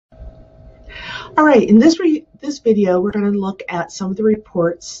All right, in this video, we're going to look at some of the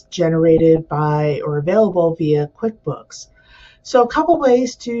reports generated by or available via QuickBooks. So a couple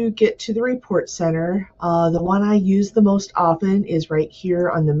ways to get to the report center. The one I use the most often is right here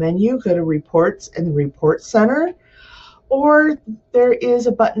on the menu. Go to Reports and the Report Center, or there is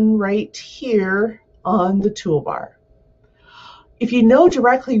a button right here on the toolbar. If you know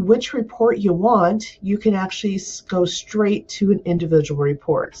directly which report you want, you can actually go straight to an individual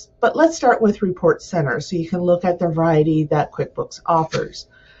report. But let's start with Report Center so you can look at the variety that QuickBooks offers.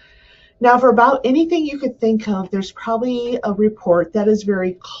 Now, for about anything you could think of, there's probably a report that is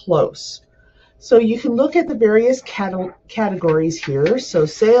very close. So you can look at the various categories here. So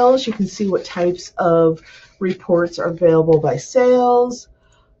sales, you can see what types of reports are available by sales.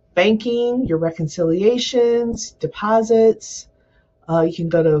 Banking, your reconciliations, deposits. You can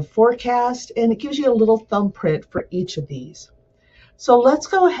go to forecast, and it gives you a little thumbprint for each of these. So let's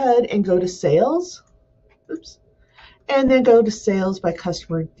go ahead and go to sales. Oops. And then go to sales by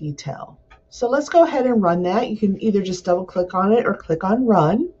customer detail. So let's go ahead and run that. You can either just double click on it or click on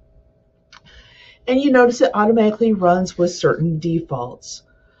run. And you notice it automatically runs with certain defaults.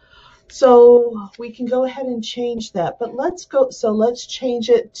 So we can go ahead and change that, but let's change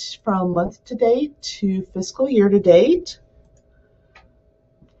it from month to date to fiscal year to date.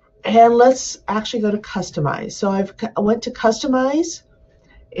 And let's actually go to customize. So I went to customize,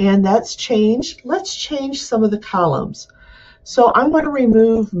 and that's changed. Let's change some of the columns. So I'm going to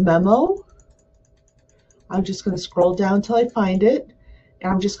remove memo. I'm just going to scroll down until I find it.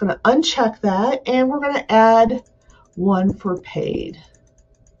 And I'm just going to uncheck that, and we're going to add one for paid.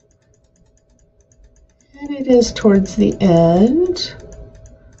 And it is towards the end.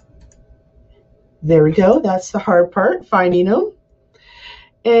 There we go. That's the hard part, finding them.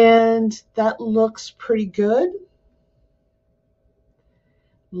 And that looks pretty good.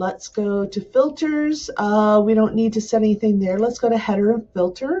 Let's go to filters. We don't need to set anything there. Let's go to header and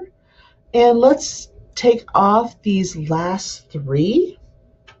filter. And let's take off these last three.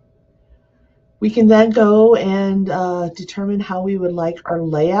 We can then go and determine how we would like our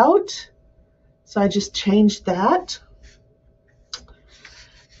layout. So I just changed that.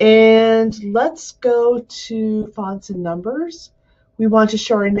 And let's go to fonts and numbers. We want to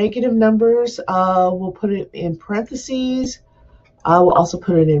show our negative numbers. We'll put it in parentheses. We'll also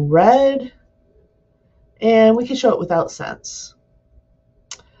put it in red. And we can show it without cents.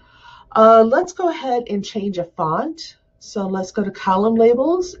 Let's go ahead and change a font. So let's go to column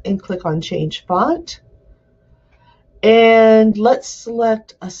labels and click on change font. And let's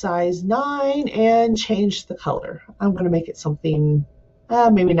select a size 9 and change the color. I'm going to make it something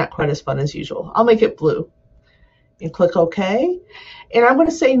maybe not quite as fun as usual. I'll make it blue. And click OK. And I'm going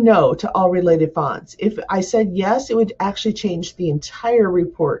to say no to all related fonts. If I said yes, it would actually change the entire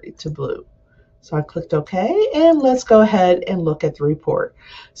report to blue. So I clicked OK, and let's go ahead and look at the report.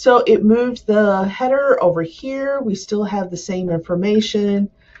 So it moved the header over here. We still have the same information.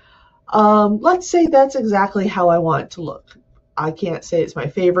 Let's say that's exactly how I want it to look. I can't say it's my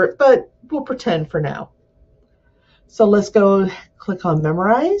favorite, but we'll pretend for now. So let's go click on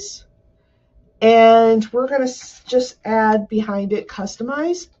Memorize. And we're going to just add behind it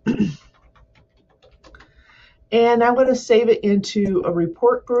Customize. And I'm going to save it into a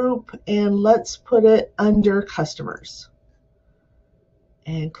report group, and let's put it under Customers.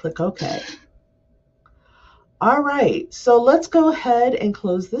 And click OK. All right, so let's go ahead and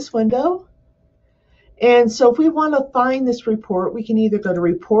close this window. And so if we want to find this report, we can either go to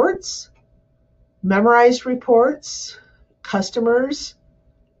Reports, Memorize Reports, Customers,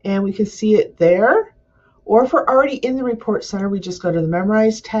 and we can see it there. Or if we're already in the Report Center, we just go to the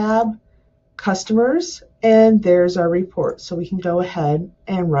Memorize tab, Customers, and there's our report. So we can go ahead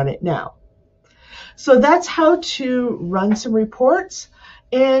and run it now. So that's how to run some reports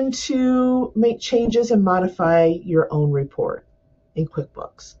and to make changes and modify your own report in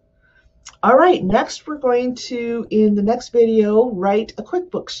QuickBooks. All right, next we're going to, in the next video, write a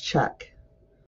QuickBooks check.